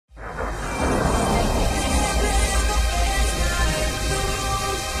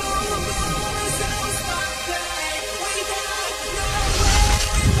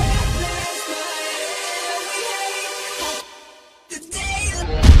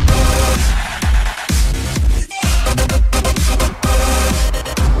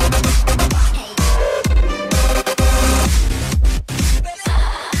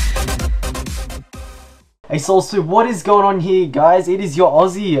Hey Soulsu, what is going on here, guys? It is your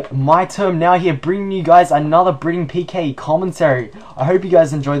Aussie, myturmnow here, bringing you guys another breeding PK commentary. I hope you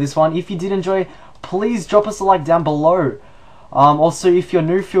guys enjoy this one. If you did enjoy, please drop us a like down below. Also, if you're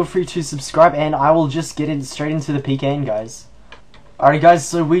new, feel free to subscribe, and I will just get straight into the PKing, guys. Alright, guys,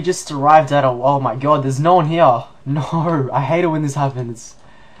 so we just arrived at a... Oh my god, there's no one here. No, I hate it when this happens.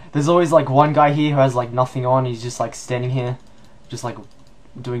 There's always like one guy here who has like nothing on. He's just like standing here, just like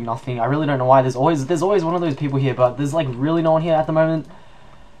doing nothing. I really don't know why. There's always one of those people here, but there's like really no one here at the moment.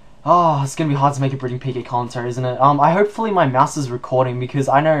 Oh, it's gonna be hard to make a breeding PK commentary, isn't it? Hopefully my mouse is recording, because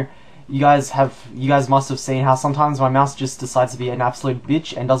I know you guys must have seen how sometimes my mouse just decides to be an absolute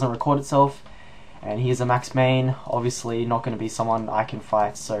bitch and doesn't record itself. And he's a max main, obviously not gonna be someone I can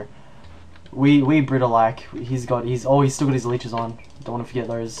fight. So we breed alike. He's still got his leeches on. Don't want to forget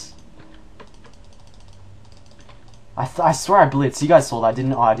those. I swear I blitzed. You guys saw that,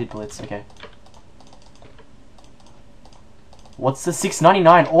 didn't? Oh, I did blitz. Okay. What's the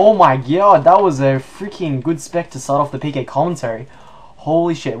 699? Oh my god, that was a freaking good spec to start off the PK commentary.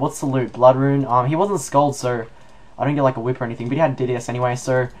 Holy shit! What's the loot? Blood rune. He wasn't skulled, so I don't get like a whip or anything. But he had DDS anyway,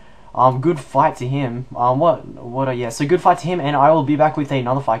 so good fight to him. Yeah, so good fight to him, and I will be back with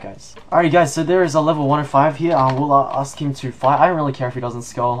another fight, guys. Alrighty, guys, so there is a level 105 here. We'll ask him to fight. I don't really care if he doesn't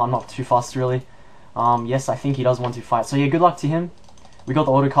skull. I'm not too fast, really. Yes, I think he does want to fight. So yeah, good luck to him. We got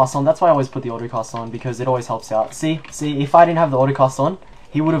the autocast on. That's why I always put the autocast on, because it always helps out. See, if I didn't have the autocast on,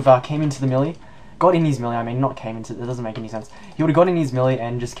 he would have came into the melee. Got in his melee, I mean, not came into... That doesn't make any sense. He would have got in his melee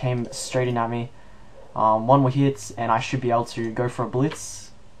and just came straight in at me. One more hit, and I should be able to go for a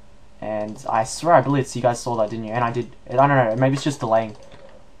blitz. And I swear I blitzed. You guys saw that, didn't you? And I did. I don't know. Maybe it's just delaying.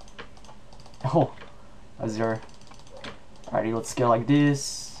 Oh, a 0. Alrighty, let's go like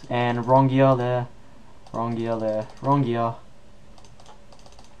this. And wrong gear there. Wrong gear there. Wrong gear.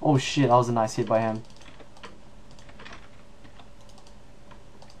 Oh shit, that was a nice hit by him.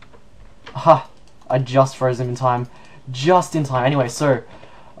 Ha! I just froze him in time. Just in time. Anyway, so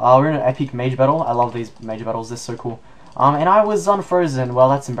we're in an epic mage battle. I love these mage battles. They're so cool. And I was unfrozen. Well,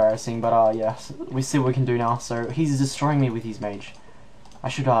 that's embarrassing, but yeah, we see what we can do now. So he's destroying me with his mage. I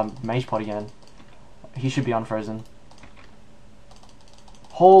should mage pot again. He should be unfrozen.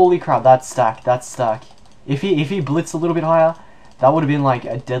 Holy crap, that stack. If he blitzed a little bit higher, that would have been like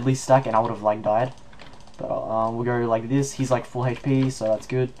a deadly stack, and I would have like died. But we'll go like this. He's like full HP, so that's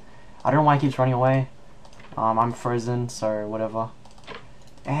good. I don't know why he keeps running away. I'm frozen, so whatever.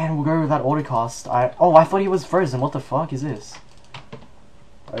 And we'll go with that autocast. Oh, I thought he was frozen. What the fuck is this?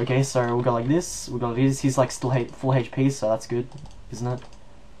 Okay, so we'll go like this. We'll go like this. He's like still full HP, so that's good, isn't it?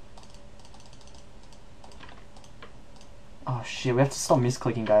 Oh shit, we have to stop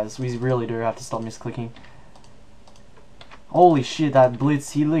misclicking, guys. We really do have to stop misclicking. Holy shit, that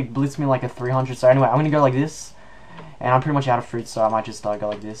blitz. He like blitzed me like a 300. So anyway, I'm gonna go like this. And I'm pretty much out of fruit, so I might just go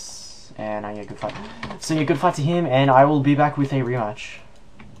like this. And yeah, good fight. So yeah, good fight to him, and I will be back with a rematch.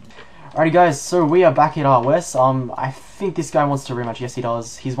 Alrighty, guys, so we are back at West. I think this guy wants to rematch. Yes, he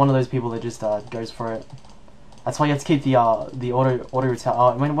does. He's one of those people that just goes for it. That's why you have to keep the auto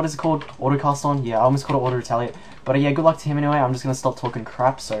retaliate. What is it called? Autocast on? Yeah, I almost called it auto retaliate. But yeah, good luck to him anyway. I'm just gonna stop talking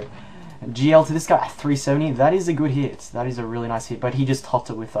crap. So GL to this guy at 370. That is a good hit. That is a really nice hit. But he just topped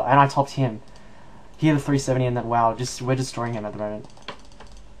it with and I topped him. He had the 370, and then wow, we're destroying him at the moment.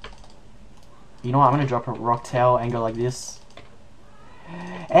 You know what? I'm gonna drop a rock tail and go like this.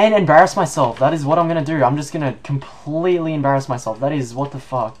 And embarrass myself. That is what I'm gonna do. I'm just gonna completely embarrass myself. That is, what the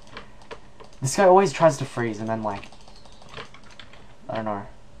fuck. This guy always tries to freeze and then like, I don't know.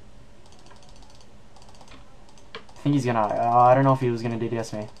 I think he's gonna, I don't know if he was gonna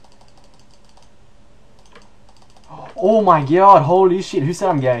DDS me. Oh my god, holy shit. Who said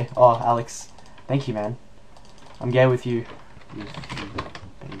I'm gay? Oh, Alex. Thank you, man. I'm gay with you. You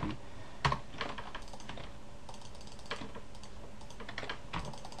baby.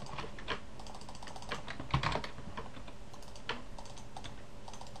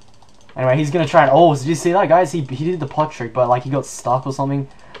 Anyway, he's gonna try and... Oh, did you see that, guys? He did the pot trick, but like he got stuck or something.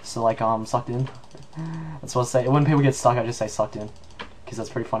 So like sucked in. That's what I say. When people get stuck, I just say sucked in, because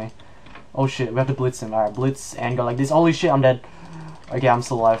that's pretty funny. Oh shit, we have to blitz him. Alright, blitz and go like this. Holy shit, I'm dead. Okay, I'm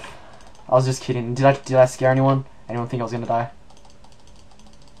still alive. I was just kidding. Did I scare anyone? Anyone think I was gonna die?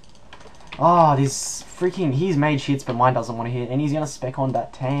 Ah, these freaking... He's made hits, but mine doesn't want to hit. And he's gonna spec on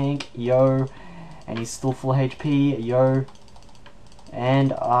that tank. Yo. And he's still full HP. Yo.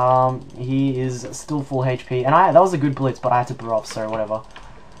 And he is still full HP. And that was a good blitz, but I had to brew up, so whatever.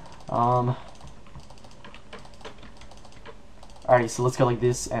 Alrighty, so let's go like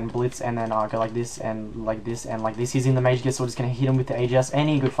this and blitz, and then go like this and like this and like this. He's in the mage gear, so we're just gonna hit him with the AGS.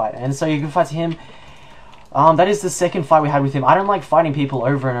 Any good fight. And so yeah, good fight to him. That is the second fight we had with him. I don't like fighting people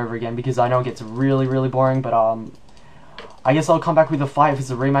over and over again because I know it gets really, really boring, but I guess I'll come back with a fight if it's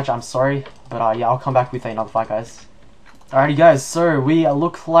a rematch. I'm sorry, but yeah, I'll come back with another fight, guys. Alrighty, guys. So we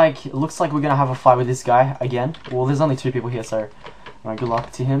looks like we're gonna have a fight with this guy again. Well, there's only 2 people here, so good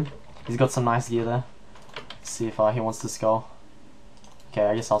luck to him. He's got some nice gear there. Let's see if he wants to skull. Okay,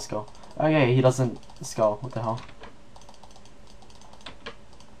 I guess I'll skull. Okay, he doesn't skull. What the hell?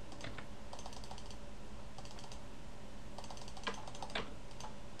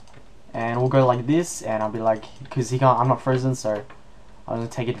 And we'll go like this, and I'll be like, because I'm not frozen, so I'm gonna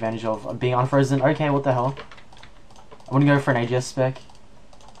take advantage of being unfrozen. Okay, what the hell? I'm gonna go for an AGS spec,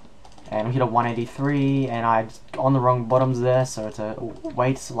 and we hit a 183, and I on the wrong bottoms there, so it's a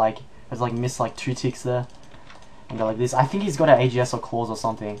wait, like it's like missed like 2 ticks there, and go like this. I think he's got an AGS or claws or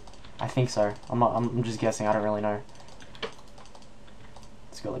something. I think so. I'm just guessing. I don't really know.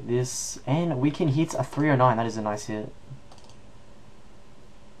 Let's go like this, and we can hit a 309. That is a nice hit.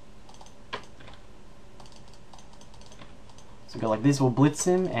 So we go like this, we'll blitz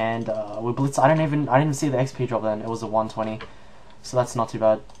him, and we'll blitz. I didn't see the XP drop then. It was a 120, so that's not too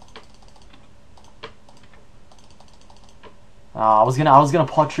bad. I was gonna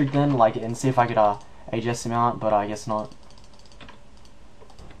pot trick then, like, and see if I could AGS him out, but I guess not.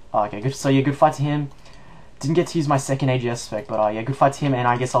 Okay, good. So yeah, good fight to him. Didn't get to use my second AGS spec, but yeah, good fight to him, and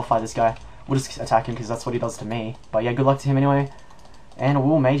I guess I'll fight this guy. We'll just attack him because that's what he does to me. But yeah, good luck to him anyway. And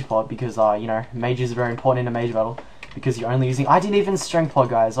we'll mage pot because you know, mage is very important in a mage battle. Because you're only using... I didn't even strength pot,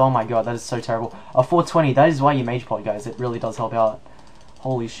 guys. Oh my god, that is so terrible. A 420, that is why you mage pot, guys. It really does help out.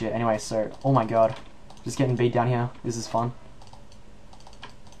 Holy shit. Anyway, so... Oh my god. Just getting beat down here. This is fun.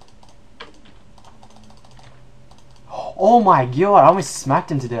 Oh my god, I almost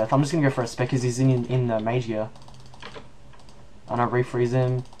smacked him to death. I'm just gonna go for a spec because he's in the mage gear. And I refreeze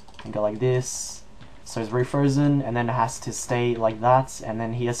him. And go like this. So he's refrozen, and then it has to stay like that. And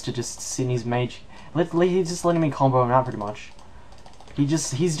then he has to just sit in his mage... He's just letting me combo him out pretty much.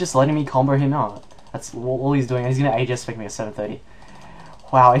 He's just letting me combo him out. That's all he's doing. He's gonna AGS spec me at 730.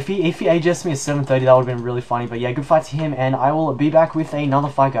 Wow, if he AGS me at 730, that would have been really funny. But yeah, good fight to him, and I will be back with another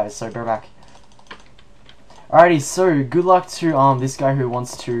fight, guys. So bear back. Alrighty, so good luck to this guy who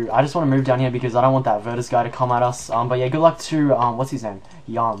wants to. I just want to move down here because I don't want that Virtus guy to come at us. But yeah, good luck to what's his name?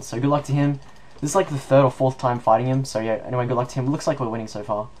 Jan. So good luck to him. This is like the 3rd or 4th time fighting him. So yeah, anyway, good luck to him. Looks like we're winning so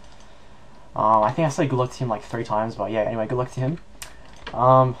far. I think I said good luck to him like 3 times, but yeah, anyway, good luck to him.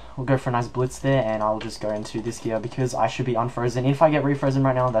 We'll go for a nice blitz there, and I'll just go into this gear because I should be unfrozen. If I get refrozen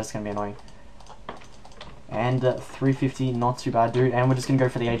right now, that's going to be annoying. And 350, not too bad, dude. And we're just going to go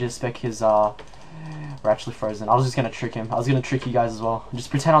for the AGS spec because we're actually frozen. I was just going to trick him. I was going to trick you guys as well. Just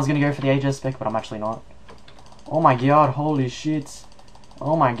pretend I was going to go for the AGS spec, but I'm actually not. Oh my god, holy shit.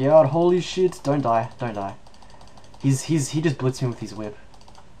 Oh my god, holy shit. Don't die, don't die. He just blitzed me with his whip.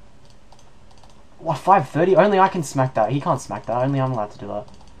 What, 530? Only I can smack that. He can't smack that. Only I'm allowed to do that.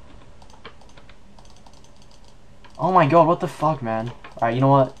 Oh my god, what the fuck, man. Alright, you know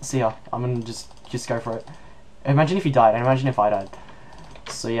what? See ya. I'm gonna just go for it. Imagine if he died, and imagine if I died.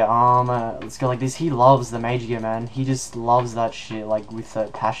 So yeah, let's go like this. He loves the mage gear, man. He just loves that shit, like, with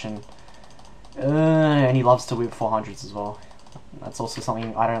passion. And he loves to whip 400s as well. That's also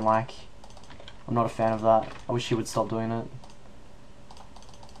something I don't like. I'm not a fan of that. I wish he would stop doing it.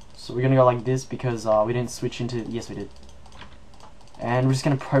 So we're gonna go like this because we didn't switch into... Yes, we did. And we're just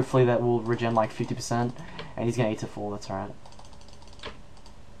gonna... Hopefully that will regen like 50%. And he's gonna eat to full, that's alright.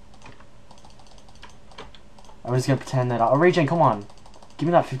 I'm just gonna pretend that... Oh, regen, come on! Give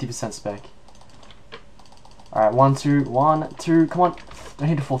me that 50% spec. Alright, 1, 2, 1, 2, come on! Don't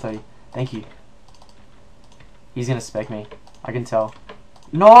hit the 430. Thank you. He's gonna spec me. I can tell.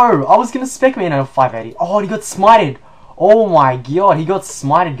 No! I was gonna spec me in a 580. Oh, he got smited! Oh my god, he got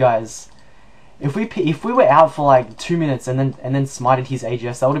smited, guys. If we were out for like 2 minutes and then smited his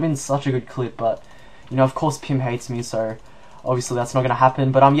AGS, that would have been such a good clip. But you know, of course, Pim hates me, so obviously that's not gonna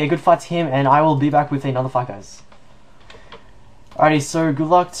happen. But yeah, good fight to him, and I will be back with another fight, guys. Alrighty, so good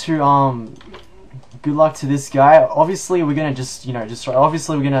luck to this guy. Obviously, we're gonna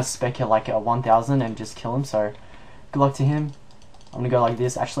obviously we're gonna spec it like a 1000 and just kill him. So good luck to him. I'm gonna go like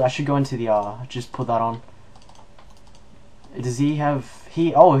this. Actually, I should go into the just put that on. Does he have...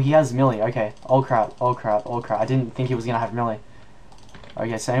 Oh, he has melee. Okay. Oh crap. Oh crap. Oh crap. I didn't think he was gonna have melee.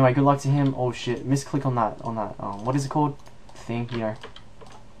 Okay, so anyway, good luck to him. Oh shit. Misclick on that. What is it called? Thing, you know.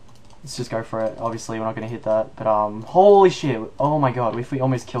 Let's just go for it. Obviously, we're not gonna hit that. But, holy shit. Oh my god. If we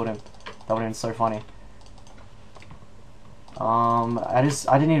almost killed him. That would've been so funny.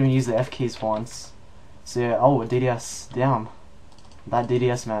 I didn't even use the F keys for once. So yeah, oh, DDS. Damn. That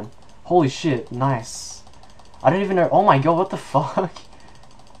DDS, man. Holy shit. Nice. I don't even know. Oh my god, what the fuck?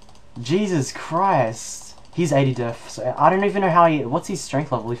 Jesus Christ. He's 80 def, so I don't even know how he... What's his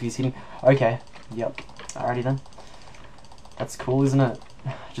strength level if he's hitting... Okay, yep. Alrighty then. That's cool, isn't it?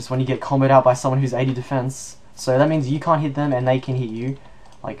 Just when you get comboed out by someone who's 80 defense. So that means you can't hit them and they can hit you.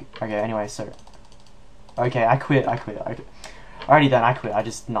 Like, okay, anyway, so... Okay, I quit. Alrighty then, I quit. I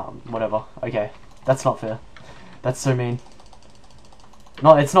just... Nah, whatever. Okay, that's not fair. That's so mean.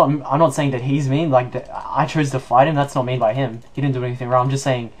 No, it's not... I'm not saying that he's mean. Like, I chose to fight him. That's not mean by him. He didn't do anything wrong. I'm just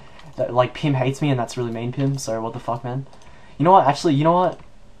saying that, like, Pim hates me and that's really mean, Pim. So, what the fuck, man? You know what? Actually, you know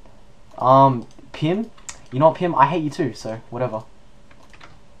what? Pim? You know what, Pim? I hate you too, so whatever.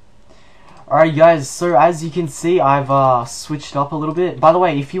 Alright, guys, so as you can see, I've switched up a little bit. By the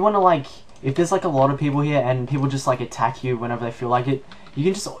way, if you want to, like... If there's, like, a lot of people here and people just, like, attack you whenever they feel like it, you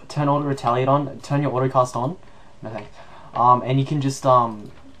can just turn auto retaliate on, turn your autocast on. No thanks. And you can just,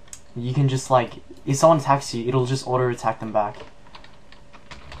 like, if someone attacks you, it'll just auto attack them back.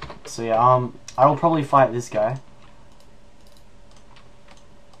 So yeah, I will probably fight this guy.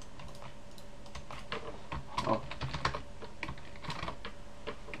 Oh.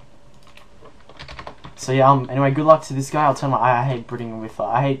 So yeah, anyway, good luck to this guy. I'll tell him I hate bridding with,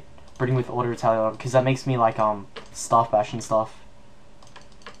 auto retaliate because that makes me, like, staff bash and stuff.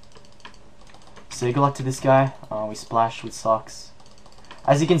 So good luck to this guy. We splash with socks.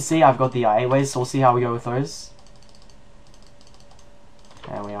 As you can see, I've got the 8-ways, so we'll see how we go with those.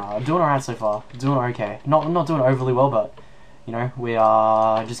 And we are doing alright so far. Doing okay. Not doing overly well, but, you know, we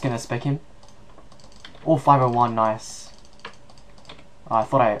are just gonna spec him. Oh, 501, nice. I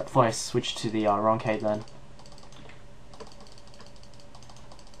thought I switched to the wrong cape then.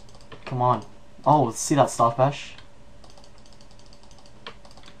 Come on. Oh, let's see that staff bash.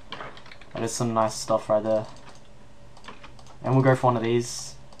 That is some nice stuff right there. And we'll go for one of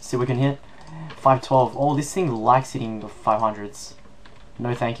these. See what we can hit. 512. Oh, this thing likes hitting the 500s.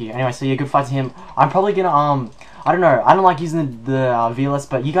 No thank you. Anyway, so yeah, good fight to him. I'm probably gonna, I don't know. I don't like using the VLS,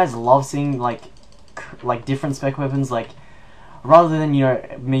 but you guys love seeing, like different spec weapons, like, rather than, you know,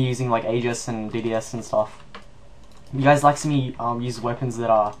 me using, like, Aegis and DDS and stuff. You guys like seeing me, use weapons that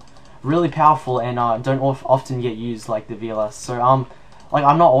are really powerful and, don't often get used, like the VLS. So, like,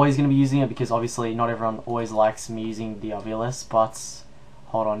 I'm not always going to be using it because obviously not everyone always likes me using the VLS, but...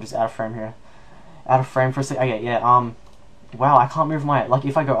 Hold on, just out of frame here. Out of frame for a sec. Okay, yeah, wow, I can't move my... Like,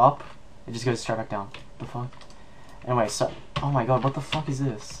 if I go up, it just goes straight back down. The fuck? Anyway, so... Oh my god, what the fuck is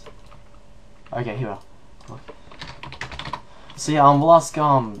this? Okay, here we are. So yeah, we'll ask,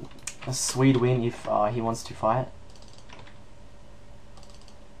 a Swede win if, he wants to fight.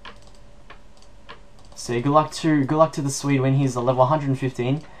 So good luck to the Swede when he's level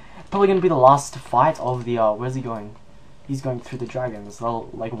 115. Probably gonna be the last fight of the where's he going? He's going through the dragons. They'll,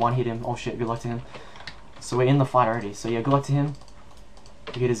 like, one hit him. Oh shit, good luck to him. So we're in the fight already. So yeah, good luck to him.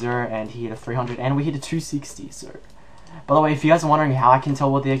 We hit a 0 and he hit a 300 and we hit a 260. So by the way, if you guys are wondering how I can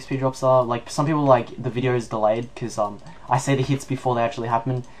tell what the XP drops are, like, some people like the video is delayed because I say the hits before they actually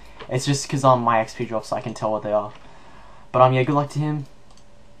happen. It's just because my XP drops, so I can tell what they are. But yeah, good luck to him.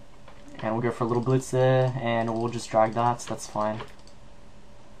 And we'll go for a little blitz there, and we'll just drag that, so that's fine.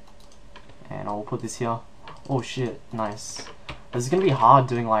 And I'll put this here. Oh shit, nice. This is gonna be hard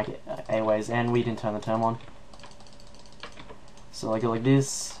doing, like, A-ways, and we didn't turn the term on. So I go like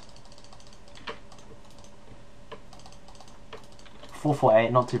this.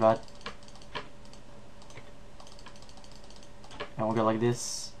 448, not too bad. And we'll go like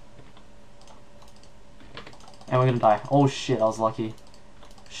this. And we're gonna die. Oh shit, that was lucky.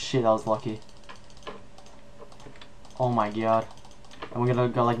 Shit, that was lucky. Oh my god. And we're gonna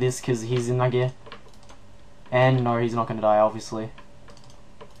go like this because he's in that gear. And no, he's not gonna die, obviously.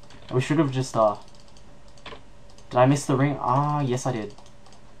 We should have just, Did I miss the ring? Ah, yes I did.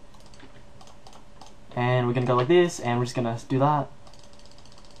 And we're gonna go like this, and we're just gonna do that.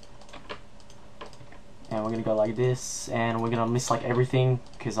 And we're gonna go like this, and we're gonna miss, like, everything,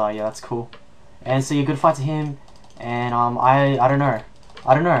 because, yeah, that's cool. And so, yeah, good fight to him. And, I don't know.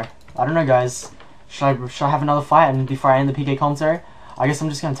 I don't know, guys. Should I have another fight and before I end the PK commentary? I guess I'm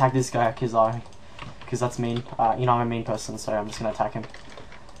just gonna attack this guy because that's mean. You know, I'm a mean person, so I'm just gonna attack him.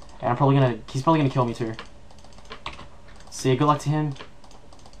 And he's probably gonna kill me too. So yeah, good luck to him.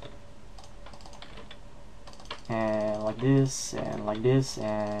 And like this, and like this,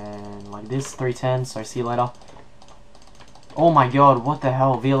 and like this. 310. So see you later. Oh my god, what the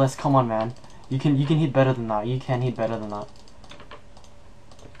hell, VLS? Come on, man. You can hit better than that. You can hit better than that.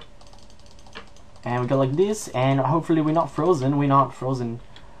 And we go like this, and hopefully we're not frozen. We're not frozen.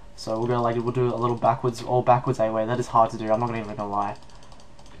 So we'll go like, we'll do a little backwards, all backwards A-way. That is hard to do. I'm not even gonna lie.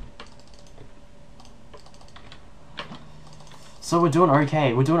 So we're doing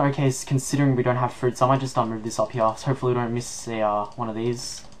okay. We're doing okay considering we don't have fruit. So I might just move this up here. So hopefully we don't miss a, one of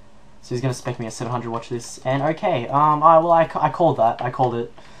these. So he's gonna spec me a 700. Watch this. And okay. I called that. I called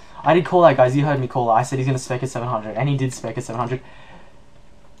it. I did call that, guys. You heard me call it. I said he's gonna spec a 700, and he did spec a 700.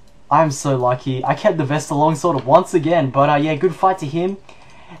 I'm so lucky. I kept the Vesta longsword once again. But yeah, good fight to him.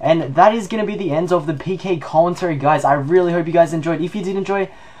 And that is going to be the end of the PK commentary, guys. I really hope you guys enjoyed. If you did enjoy,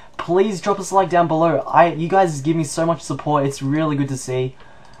 please drop us a like down below. You guys give me so much support. It's really good to see.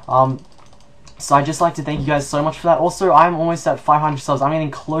 So I'd just like to thank you guys so much for that. Also, I'm almost at 500 subs. I'm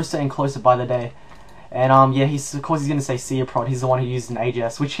getting closer and closer by the day. And yeah, of course he's going to say see a prod. He's the one who used an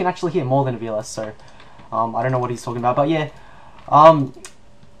AGS, which can actually hit more than a VLS. So I don't know what he's talking about. But yeah,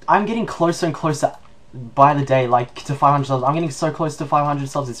 I'm getting closer and closer by the day, like to 500 subs. I'm getting so close to 500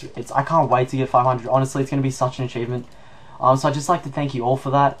 subs. I can't wait to get 500. Honestly, it's gonna be such an achievement. So I'd just like to thank you all for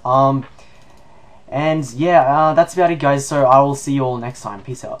that. And yeah, that's about it, guys. So I will see you all next time.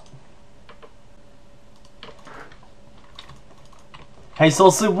 Peace out. Hey, so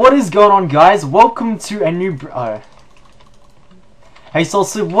what is going on, guys? Welcome to a new. Hey, so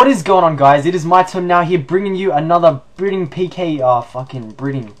what is going on, guys? It is my turn now here, bringing you another bridding PK. Fucking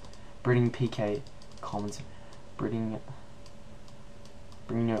bridding PK. Commentary, bringing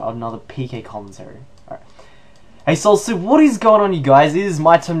you another PK commentary. Alright. Hey, so what is going on, you guys? It is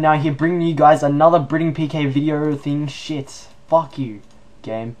my turn now here, bringing you guys another bridding PK video thing. Shit. Fuck you,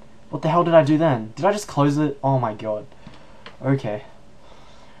 game. What the hell did I do then? Did I just close it? Oh my god. Okay.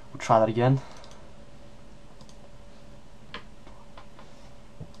 We'll try that again.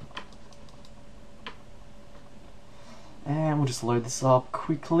 And we'll just load this up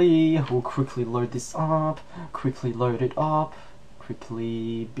quickly. We'll quickly load this up. Quickly load it up.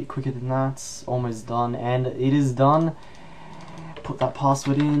 Quickly, bit quicker than that. Almost done, and it is done. Put that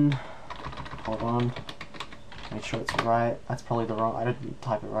password in. Hold on. Make sure it's right. That's probably the wrong. I didn't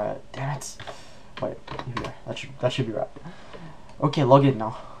type it right. Damn it. Wait, here we go. That should be right. Okay, log in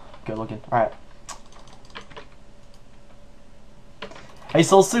now. Go log in. All right. Hey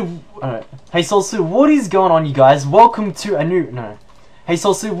Solsu, hey Solsu, what is going on, you guys? Welcome to a new, Hey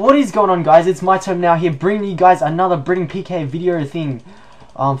Solsu, what is going on, guys? It's my turn now here, bringing you guys another bridding PK video thing.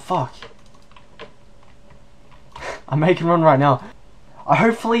 Fuck. I'm making one right now.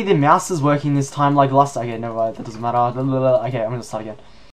 Hopefully the mouse is working this time like last, okay, never mind, that doesn't matter. Okay, I'm gonna start again.